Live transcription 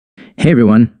Hey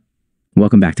everyone,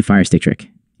 welcome back to Firestick Trick.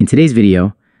 In today's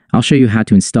video, I'll show you how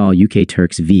to install UK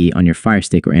Turks V on your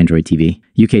Firestick or Android TV.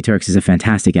 UK Turks is a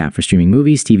fantastic app for streaming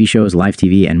movies, TV shows, live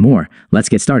TV, and more. Let's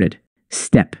get started.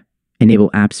 Step: enable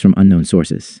apps from unknown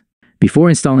sources. Before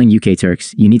installing UK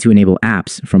Turks, you need to enable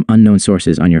apps from unknown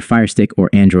sources on your Firestick or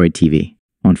Android TV.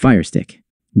 On Firestick,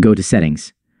 go to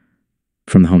Settings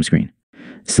from the home screen.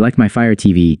 Select My Fire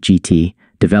TV GT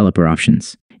Developer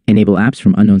Options. Enable apps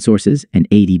from unknown sources and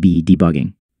ADB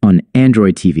debugging. On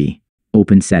Android TV,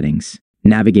 open Settings.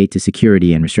 Navigate to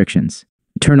Security and Restrictions.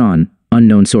 Turn on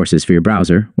unknown sources for your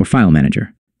browser or file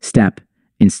manager. Step: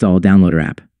 install Downloader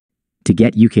app. To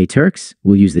get UK Turks,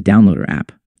 we'll use the Downloader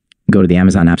app. Go to the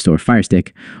Amazon App Store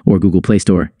Firestick or Google Play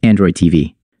Store Android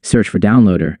TV. Search for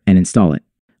Downloader and install it.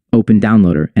 Open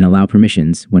Downloader and allow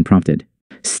permissions when prompted.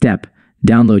 Step: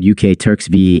 download UK Turks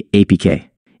V APK.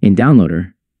 In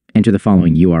Downloader, enter the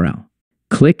following URL.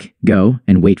 Click Go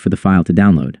and wait for the file to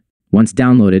download. Once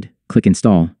downloaded, click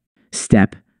Install.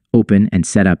 Step: open and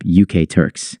set up UK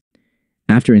Turks.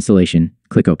 After installation,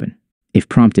 click Open. If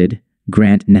prompted,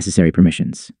 grant necessary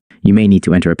permissions. You may need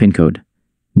to enter a PIN code.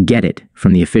 Get it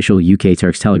from the official UK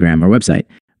Turks Telegram or website.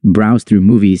 Browse through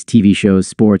movies, TV shows,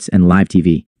 sports, and live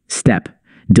TV. Step: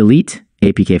 delete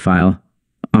APK file,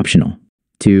 optional.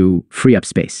 To free up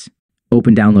space,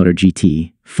 open Downloader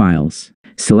GT, Files.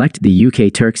 Select the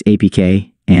UK Turks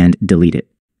APK and delete it.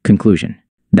 Conclusion: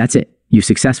 that's it. You've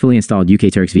successfully installed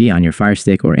UK Turks V on your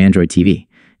Firestick or Android TV.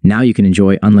 Now you can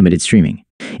enjoy unlimited streaming.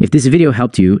 If this video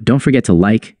helped you, don't forget to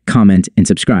like, comment, and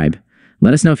subscribe.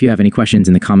 Let us know if you have any questions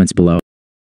in the comments below.